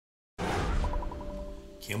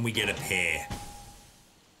Can we get a pair?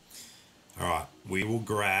 Alright, we will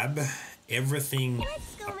grab everything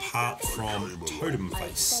apart from Totem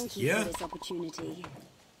Face here.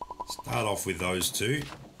 Start off with those two.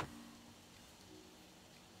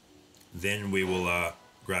 Then we will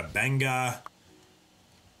grab Bangar.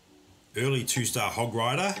 Early 2-star Hog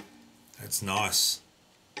Rider. That's nice.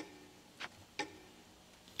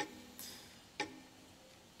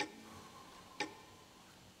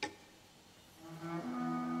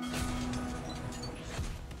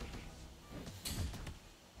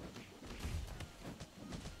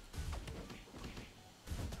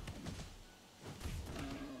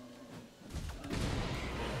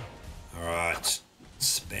 Alright.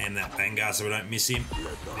 Spam that Bangar so we don't miss him.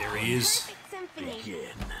 There he is.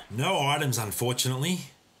 No items, unfortunately.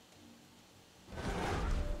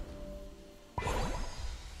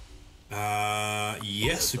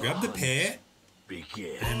 Yes, we grab the pair.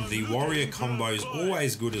 And the warrior combo is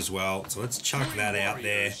always good as well. So let's chuck that out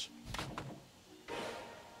there.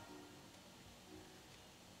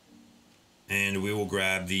 And we will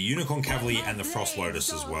grab the Unicorn Cavalry and the Frost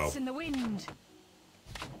Lotus as well.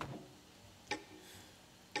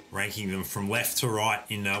 Ranking them from left to right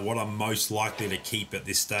in what I'm most likely to keep at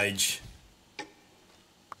this stage.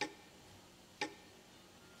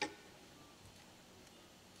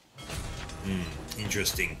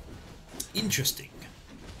 Interesting. Interesting.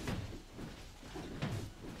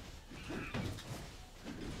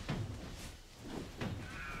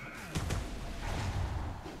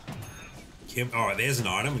 Alright, there's an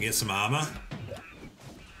item. We get some armor.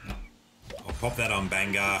 I'll pop that on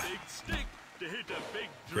Bangar.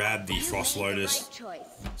 Grab the Frost Lotus.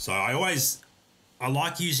 So I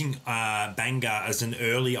like using Bangar as an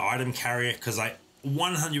early item carrier because I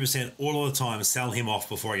 100% all of the time sell him off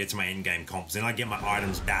before I get to my endgame comps. Then I get my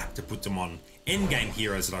items back to put them on endgame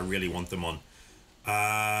heroes that I really want them on.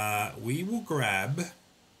 We will grab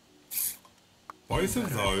both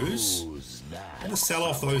of those. I'm going to sell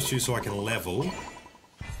off those two so I can level.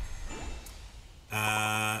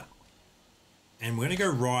 And we're going to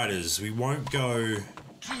go riders. We won't go...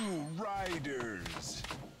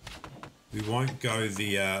 We won't go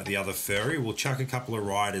the other furry. We'll chuck a couple of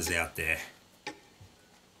riders out there.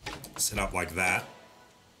 Set up like that.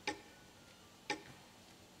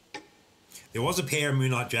 There was a pair of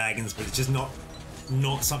Moonlight Dragons, but it's just not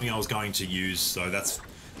something I was going to use. So that's,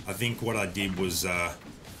 I think what I did was a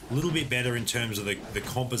little bit better in terms of the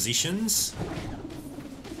compositions.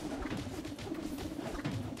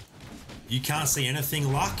 You can't see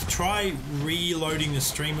anything, Luck. Try reloading the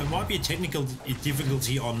stream. It might be a technical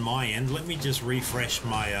difficulty on my end. Let me just refresh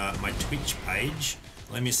my my Twitch page.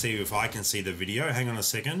 Let me see if I can see the video. Hang on a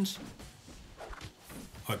second.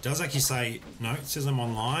 Oh, it does actually say, no, it says I'm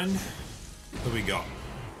online. What do we got?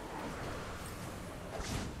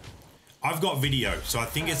 I've got video, so I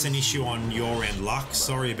think it's an issue on your end, Luck.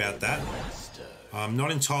 Sorry about that. I'm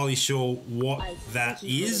not entirely sure what that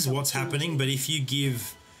is, what's happening, but if you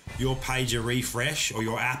give your page a refresh or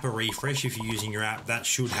your app a refresh, if you're using your app, that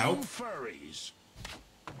should help.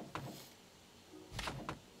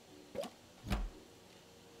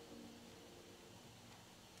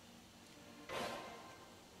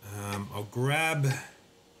 I'll grab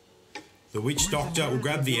the Witch Doctor. We'll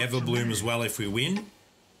grab the Everbloom as well if we win.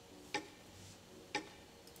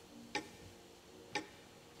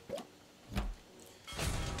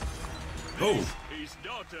 Oh,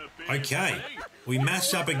 okay. We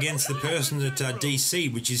matched up against the person at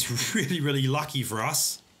DC, which is really, really lucky for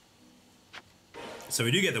us. So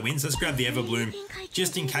we do get the wins. Let's grab the Everbloom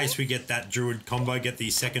just in case we get that Druid combo, get the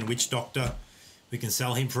second Witch Doctor. We can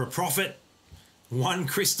sell him for a profit. 1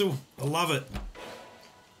 crystal. I love it.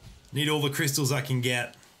 Need all the crystals I can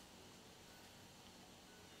get.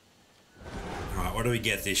 Alright, what do we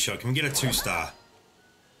get this shot? Can we get a 2-star?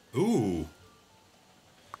 Ooh.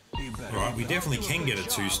 Alright, we definitely can get a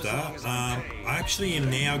 2-star. I actually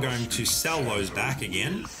am now going to sell those back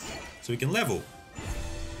again so we can level.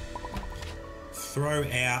 Throw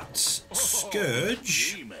out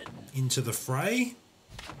Scourge into the fray.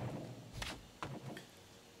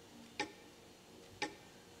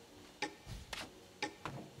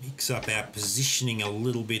 Mix up our positioning a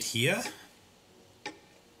little bit here.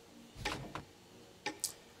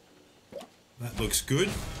 That looks good.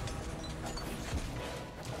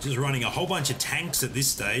 Just running a whole bunch of tanks at this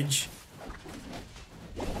stage.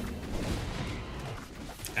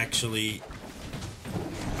 Actually,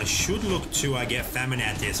 I should look to get Famine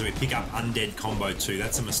out there so we pick up Undead combo too.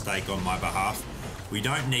 That's a mistake on my behalf. We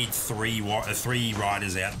don't need three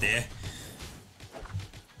riders out there.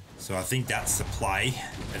 So I think that's the play.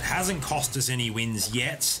 It hasn't cost us any wins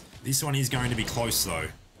yet. This one is going to be close though.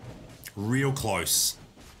 Real close.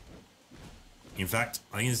 In fact,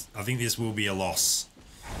 I think this will be a loss.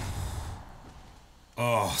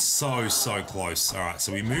 Oh, so close. All right,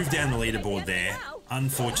 so we moved down the leaderboard there.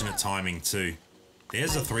 Unfortunate timing too.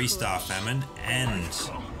 There's a 3-star famine and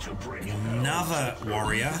another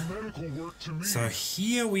warrior. So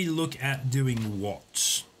here we look at doing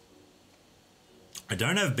what? I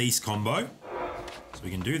don't have beast combo, so we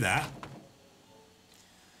can do that.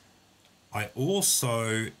 I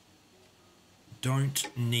also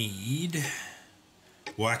don't need...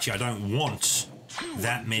 Well, actually, I don't want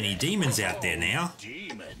that many demons out there now.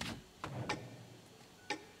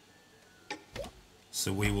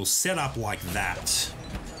 So we will set up like that.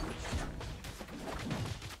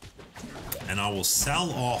 And I will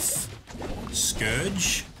sell off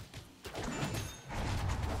Scourge.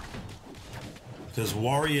 Because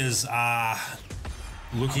warriors are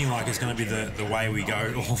looking like it's going to be the way we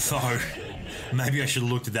go. Although, maybe I should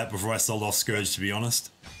have looked at that before I sold off Scourge, to be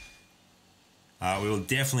honest. We will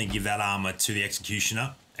definitely give that armor to the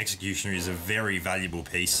Executioner. Executioner is a very valuable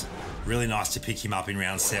piece. Really nice to pick him up in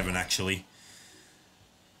round 7, actually.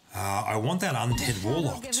 I want that Undead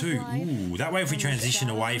Warlock too. Ooh, that way if we transition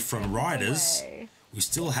away from Riders, we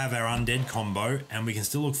still have our Undead combo, and we can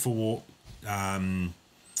still look for...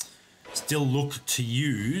 still look to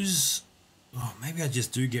use... Oh, maybe I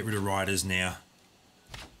just do get rid of Riders now.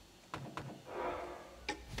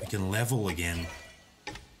 We can level again.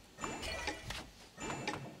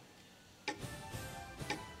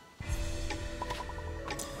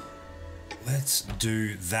 Let's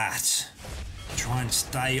do that. Try and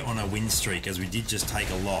stay on a win streak, as we did just take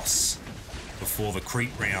a loss before the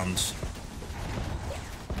creep round.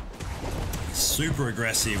 Super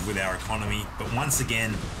aggressive with our economy, but once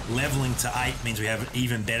again, leveling to 8 means we have an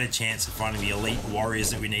even better chance of finding the elite warriors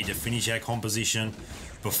that we need to finish our composition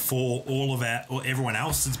before all of our, or everyone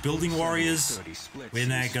else that's building warriors. We're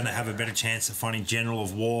now going to have a better chance of finding General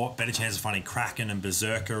of War, better chance of finding Kraken and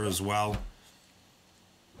Berserker as well.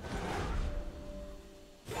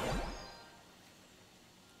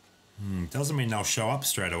 Doesn't mean they'll show up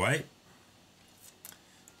straight away.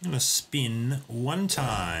 I'm going to spin one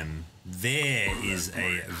time. There is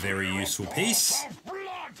a very useful piece.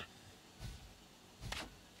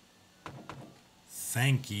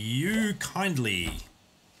 Thank you kindly.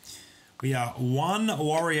 We are 1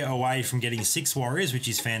 warrior away from getting 6 warriors, which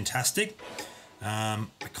is fantastic. I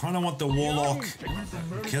kind of want the Warlock,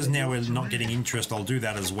 because now we're not getting interest, I'll do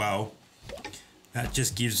that as well. That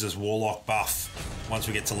just gives us Warlock buff once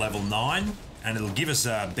we get to level 9, and it'll give us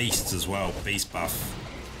Beasts as well, Beast buff.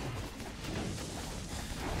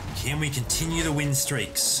 Can we continue the win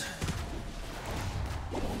streaks?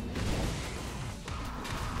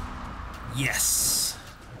 Yes.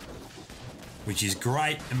 Which is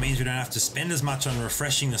great. It means we don't have to spend as much on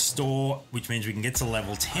refreshing the store, which means we can get to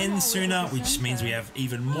level 10 sooner, which means we have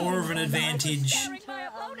even more of an advantage.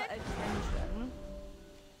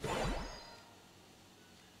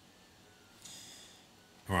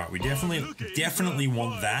 Alright, we definitely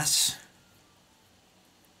want that.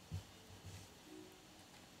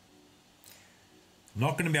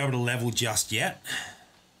 Not going to be able to level just yet.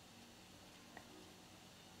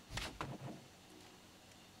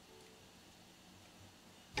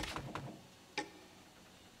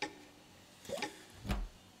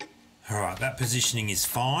 Alright, that positioning is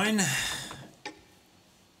fine.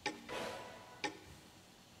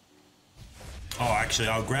 Oh, actually,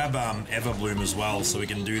 I'll grab Everbloom as well, so we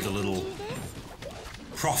can do the little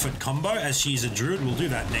profit combo. As she's a druid, we'll do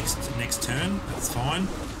that next turn. That's fine.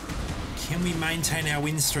 Can we maintain our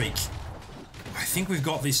win streak? I think we've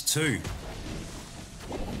got this too.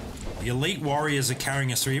 The elite warriors are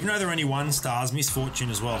carrying us through, even though they're only 1 stars. Misfortune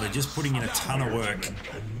as well. They're just putting in a ton of work.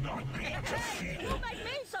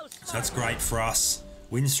 So that's great for us.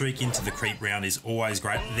 Win streak into the creep round is always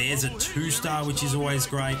great. There's a 2-star, which is always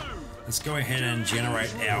great. Let's go ahead and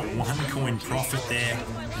generate our 1 coin profit there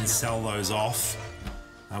and sell those off,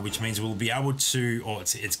 which means we'll be able to, or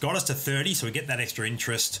it's got us to 30, so we get that extra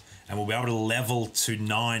interest, and we'll be able to level to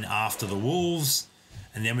 9 after the wolves,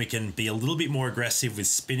 and then we can be a little bit more aggressive with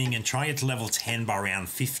spinning and try and get to level 10 by round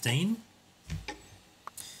 15.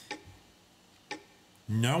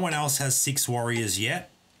 No one else has 6 warriors yet.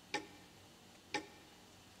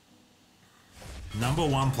 Number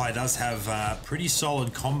 1 play does have pretty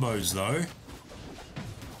solid combos though.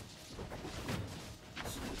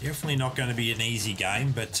 Definitely not going to be an easy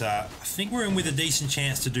game, but I think we're in with a decent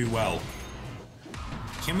chance to do well.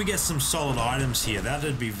 Can we get some solid items here?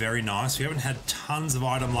 That'd be very nice. We haven't had tons of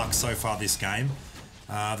item luck so far this game.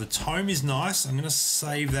 The tome is nice. I'm going to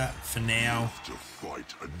save that for now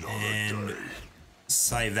and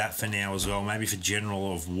save that for now as well. Maybe for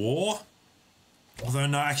General of War. Although,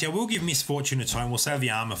 no, actually, I will give Misfortune a tone. We'll save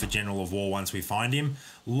the armor for General of War once we find him.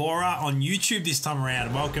 Laura on YouTube this time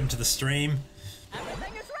around. Welcome to the stream.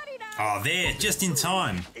 Everything is ready now. Oh, there, just in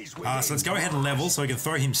time. So let's go ahead and level so we can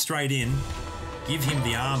throw him straight in. Give him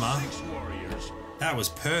the armor. That was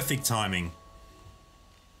perfect timing.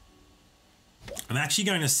 I'm actually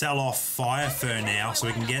going to sell off Fire Fur now so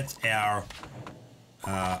we can get our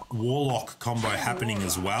Warlock combo happening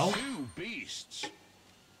as well.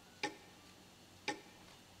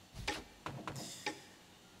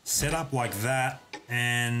 Set up like that,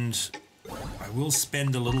 and I will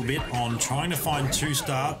spend a little bit on trying to find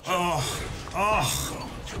 2-star. Oh,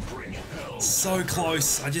 so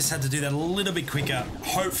close. I just had to do that a little bit quicker.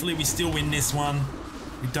 Hopefully we still win this one.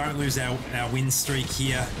 We don't lose our win streak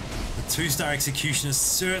here. The 2-star Executioner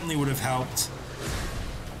certainly would have helped.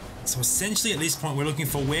 So essentially at this point we're looking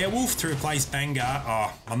for Werewolf to replace Vanguard.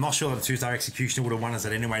 Oh, I'm not sure that the 2-star Executioner would have won us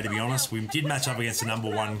that anyway, to be honest. We did match up against the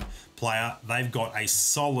 #1 player. They've got a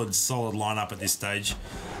solid lineup at this stage.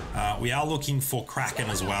 We are looking for Kraken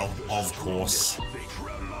as well, of course,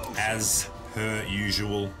 as per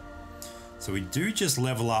usual. So we do just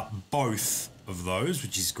level up both of those,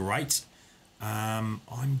 which is great. I'm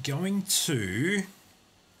going to...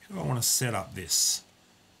 How do I want to set up this?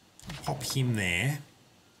 Pop him there.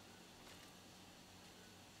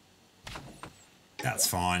 That's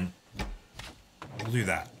fine. We'll do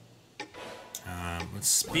that. Let's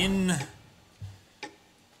spin. I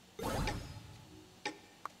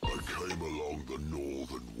came along the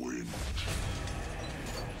northern wind.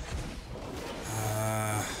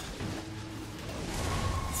 I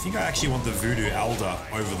think I actually want the Voodoo Elder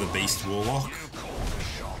over the Beast Warlock.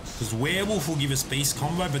 Because Werewolf will give us Beast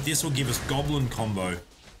combo, but this will give us Goblin combo.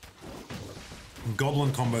 And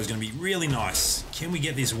Goblin combo is going to be really nice. Can we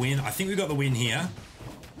get this win? I think we got the win here.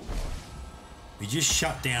 We just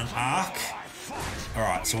shut down Arc.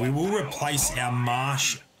 Alright, so we will replace our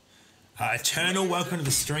Marsh. Eternal, welcome to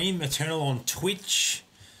the stream. Eternal on Twitch.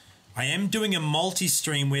 I am doing a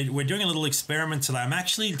multi-stream. We're doing a little experiment today. I'm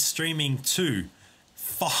actually streaming to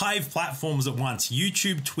 5 platforms at once.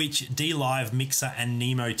 YouTube, Twitch, DLive, Mixer, and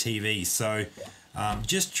Nemo TV. So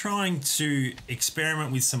just trying to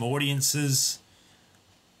experiment with some audiences.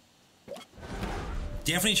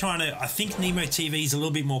 Definitely trying to, I think Nemo TV is a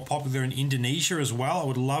little bit more popular in Indonesia as well. I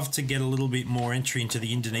would love to get a little bit more entry into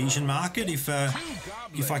the Indonesian market if I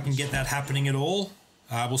can get that happening at all.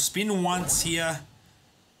 We'll spin once here.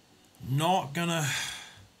 Not gonna...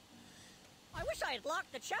 I wish I had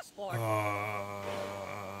locked the chessboard.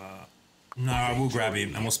 No, I will grab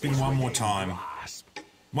him and we'll spin one more time.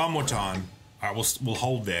 One more time. All right, we'll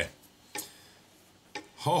hold there.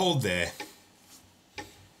 Hold there.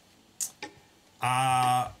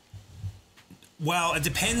 Well, it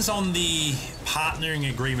depends on the partnering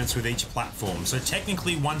agreements with each platform. So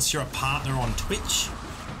technically, once you're a partner on Twitch,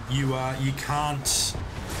 you can't.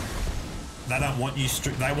 They don't want you.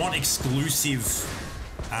 They want exclusive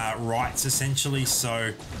rights essentially.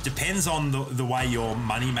 So depends on the way your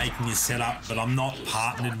money making is set up. But I'm not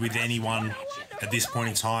partnered with anyone at this point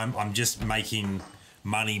in time. I'm just making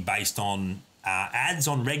money based on ads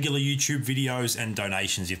on regular YouTube videos and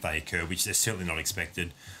donations if they occur, which they're certainly not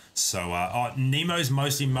expected. So Nemo's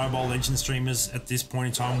mostly Mobile Legends streamers at this point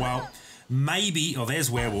in time. Well, maybe... Oh,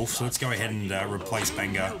 there's Werewolf, so let's go ahead and replace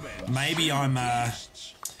Banger. Maybe I'm...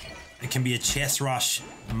 it can be a Chess Rush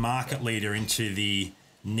market leader into the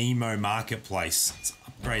Nemo marketplace. Let's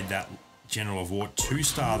upgrade that General of War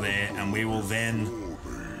 2-star there, and we will then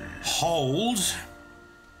hold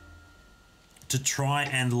to try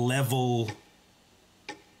and level...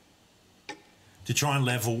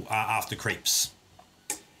 after creeps.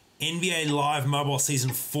 NBA Live Mobile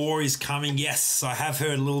Season 4 is coming. Yes, I have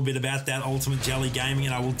heard a little bit about that, Ultimate Jelly Gaming,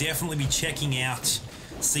 and I will definitely be checking out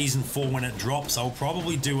Season 4 when it drops. I'll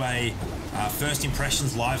probably do a first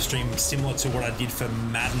impressions live stream similar to what I did for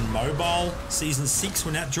Madden Mobile Season 6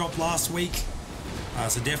 when that dropped last week.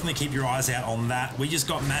 So definitely keep your eyes out on that. We just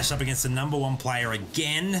got matched up against the #1 player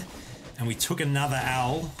again, and we took another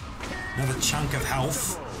L, another chunk of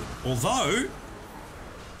health. Although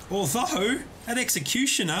that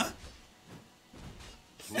Executioner,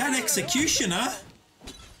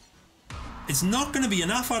 it's not going to be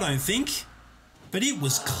enough, I don't think. But it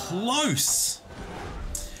was close.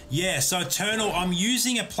 Yeah, so Eternal, I'm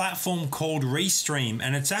using a platform called Restream,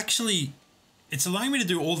 and it's allowing me to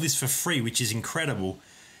do all this for free, which is incredible.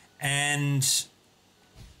 And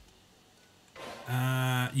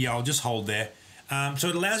yeah, I'll just hold there. So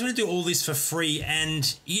it allows me to do all this for free,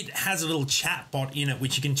 and it has a little chat bot in it,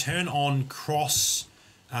 which you can turn on cross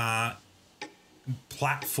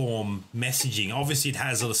platform messaging. Obviously, it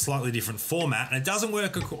has a slightly different format, and it doesn't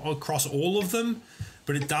work across all of them,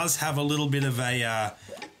 but it does have a little bit of a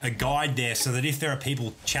guide there so that if there are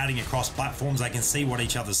people chatting across platforms, they can see what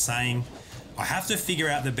each other's saying. I have to figure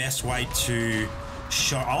out the best way to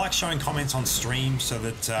show. I like showing comments on stream so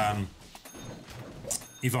that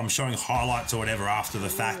if I'm showing highlights or whatever after the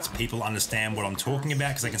fact, people understand what I'm talking about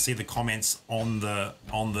because they can see the comments on the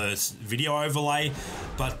video overlay.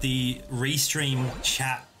 But the restream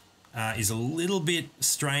chat is a little bit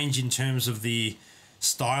strange in terms of the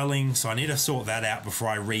styling, so I need to sort that out before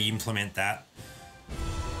I re-implement that.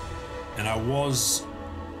 And I was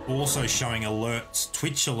also showing alerts,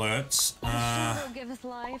 Twitch alerts. The shadow giveth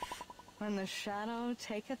life, when the shadow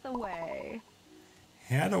taketh away.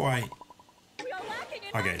 How do I...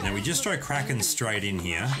 Okay, now we just throw Kraken straight in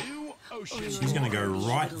here. She's going to go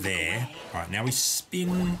right there. All right, now we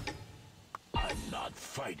spin. I'm not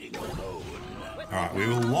fighting alone. All right, we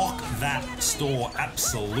will lock that store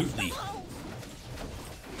absolutely.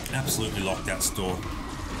 Absolutely lock that store.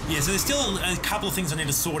 Yeah, so there's still a couple of things I need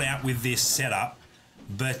to sort out with this setup,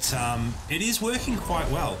 but it is working quite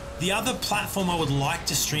well. The other platform I would like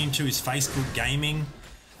to stream to is Facebook Gaming,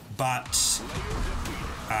 but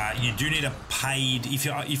you do need a paid,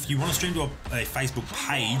 if you want to stream to a Facebook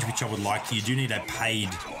page, which I would like to, you do need a paid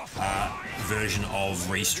version of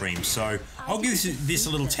Restream. So I'll give this a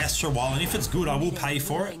little test for a while, and if it's good, I will pay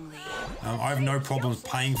for it. I have no problems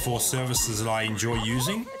paying for services that I enjoy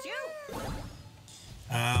using.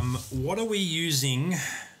 What are we using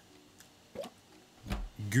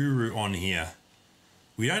Guru on here?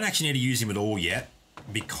 We don't actually need to use him at all yet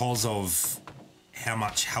because of how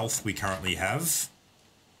much health we currently have.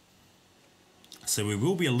 So we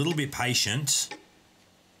will be a little bit patient.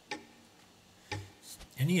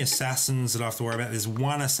 Any assassins that I have to worry about? There's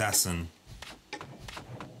one assassin.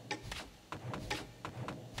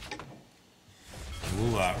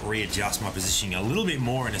 We'll readjust my positioning a little bit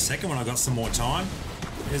more in a second when I've got some more time.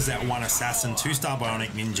 There's that one assassin, 2-star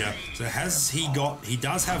Bionic Ninja. So he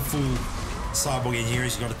does have full cyborg in here.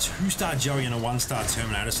 He's got a 2-star Joey and a 1-star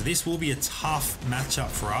Terminator. So this will be a tough matchup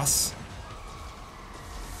for us.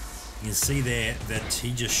 You can see there that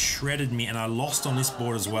he just shredded me and I lost on this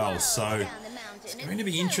board as well. So it's going to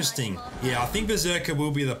be interesting. Yeah, I think Berserker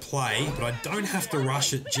will be the play, but I don't have to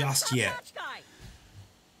rush it just yet.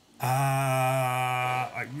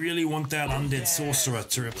 I really want that Undead Sorcerer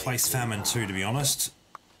to replace Famine too, to be honest.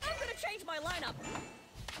 I'm gonna change my lineup.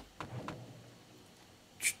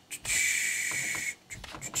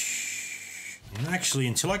 And actually,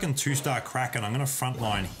 until I can 2-star Kraken, I'm going to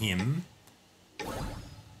frontline him.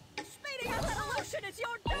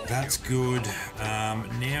 That's good.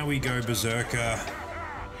 Now we go Berserker. I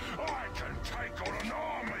can take on an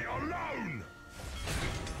army alone.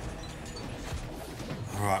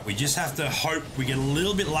 Alright, we just have to hope we get a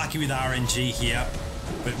little bit lucky with RNG here,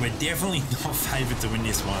 but we're definitely not favoured to win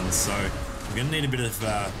this one, so we're going to need a bit of...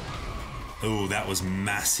 oh, that was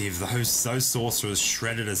massive. Those sorcerers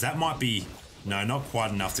shredded us. That might be... No, not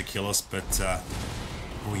quite enough to kill us, but...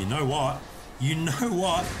 oh, you know what? You know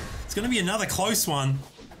what? It's going to be another close one.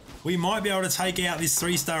 We might be able to take out this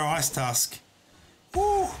 3-star Ice Tusk.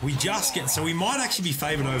 Woo, we just get... So we might actually be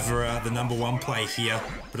favoured over the number 1 play here.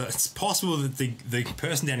 But it's possible that the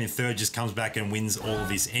person down in third just comes back and wins all of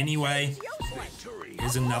this anyway.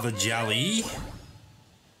 Here's another Jolly.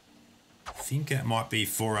 I think that might be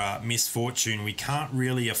for Misfortune. We can't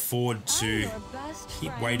really afford to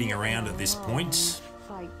keep waiting around at this point.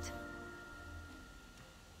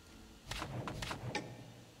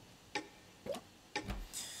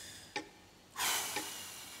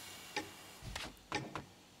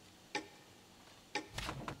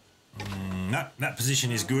 No, that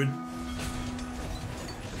position is good.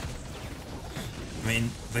 I mean,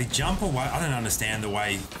 they jump away. I don't understand the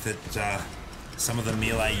way that some of the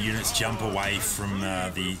melee units jump away from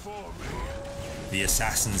the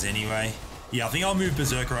assassins anyway. Yeah, I think I'll move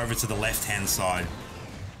Berserker over to the left-hand side.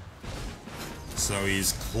 So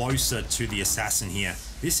he's closer to the assassin here.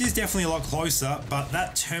 This is definitely a lot closer, but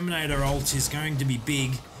that Terminator ult is going to be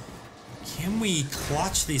big. Can we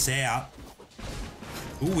clutch this out?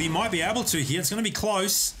 Ooh, we might be able to here. It's going to be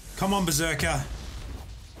close. Come on, Berserker.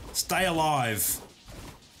 Stay alive.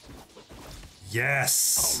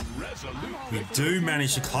 Yes. We do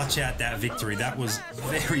manage to clutch out that victory. That was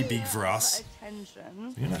very big for us.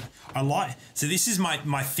 You know, I like... So this is my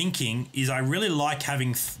thinking, is I really like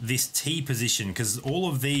having this T position because all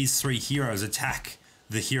of these 3 heroes attack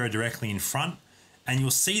the hero directly in front. And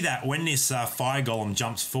you'll see that when this fire golem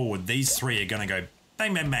jumps forward, these 3 are going to go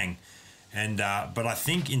bang, bang, bang. And but I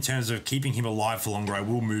think in terms of keeping him alive for longer, I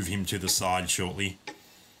will move him to the side shortly.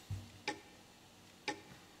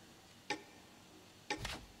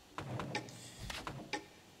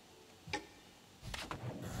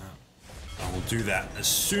 I will do that as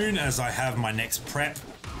soon as I have my next prep.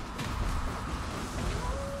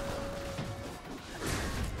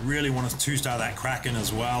 Really want to two-star that Kraken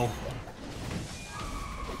as well.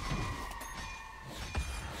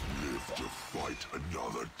 Live to fight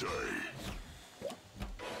another day.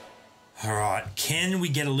 All right, can we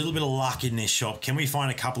get a little bit of luck in this shop? Can we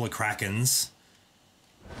find a couple of Krakens?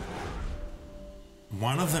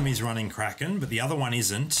 One of them is running Kraken, but the other one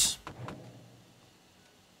isn't.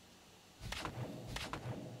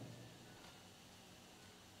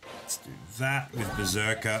 Let's do that with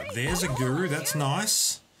Berserker. There's a Guru, that's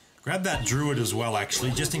nice. Grab that Druid as well,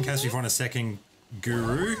 actually, just in case we find a second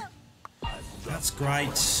Guru. That's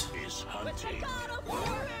great.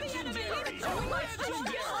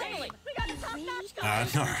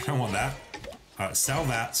 No, I don't want that. Sell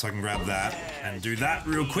that so I can grab that and do that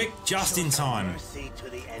real quick, just in time.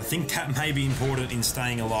 I think that may be important in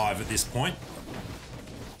staying alive at this point.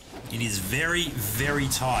 It is very, very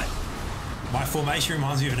tight. My formation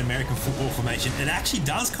reminds me of an American football formation. It actually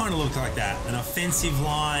does kind of look like that. An offensive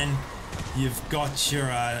line. You've got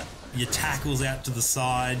your tackles out to the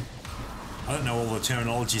side. I don't know all the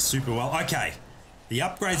terminology super well. Okay, the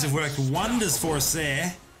upgrades have worked wonders for us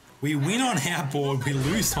there. We win on our board, we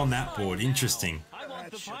lose on that board. Interesting.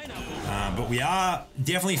 But we are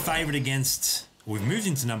definitely favoured against... We've moved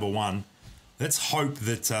into number one. Let's hope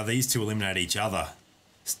that these two eliminate each other.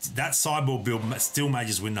 That sideboard build still may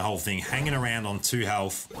just win the whole thing. Hanging around on 2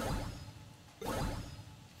 health.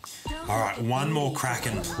 Alright, one more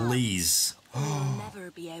Kraken, please.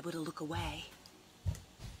 Never be able to look away.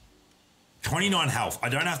 29 health. I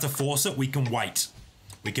don't have to force it. We can wait.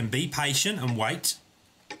 We can be patient and wait.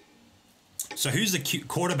 So who's the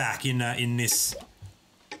quarterback in this?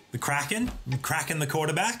 The Kraken? Kraken the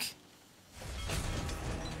quarterback?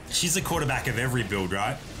 She's the quarterback of every build,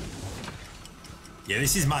 right? Yeah,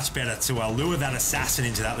 this is much better to lure that assassin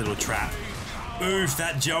into that little trap. Oof,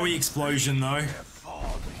 that Joey explosion though.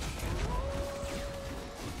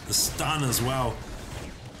 The stun as well.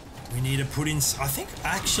 We need to put in... I think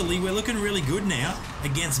actually we're looking really good now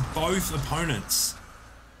against both opponents.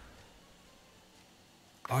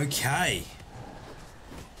 Okay.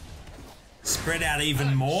 Spread out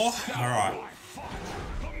even more. All right.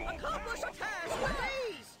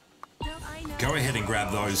 Go ahead and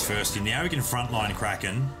grab those first. And now we can frontline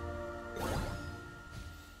Kraken.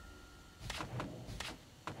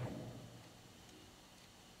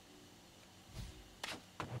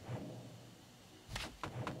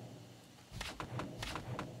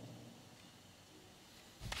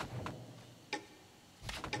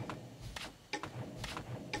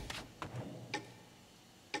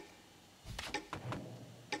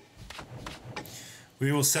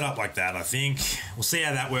 We will set up like that, I think. We'll see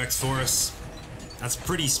how that works for us. That's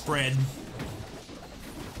pretty spread.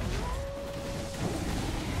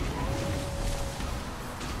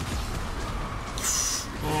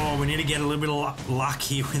 Oh, we need to get a little bit of luck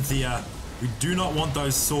here with the... we do not want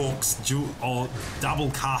those Sorks double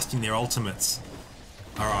casting their ultimates.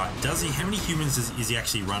 Alright, does he... How many humans is he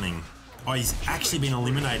actually running? Oh, he's actually been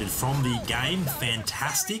eliminated from the game.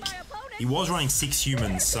 Fantastic. He was running 6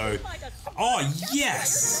 humans, so... Oh,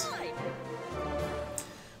 yes!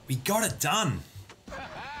 We got it done.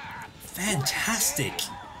 Fantastic.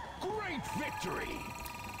 Great victory.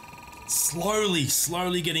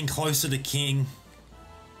 Slowly getting closer to King.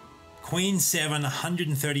 Queen 7,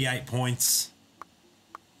 138 points.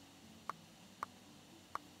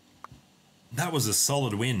 That was a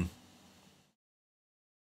solid win.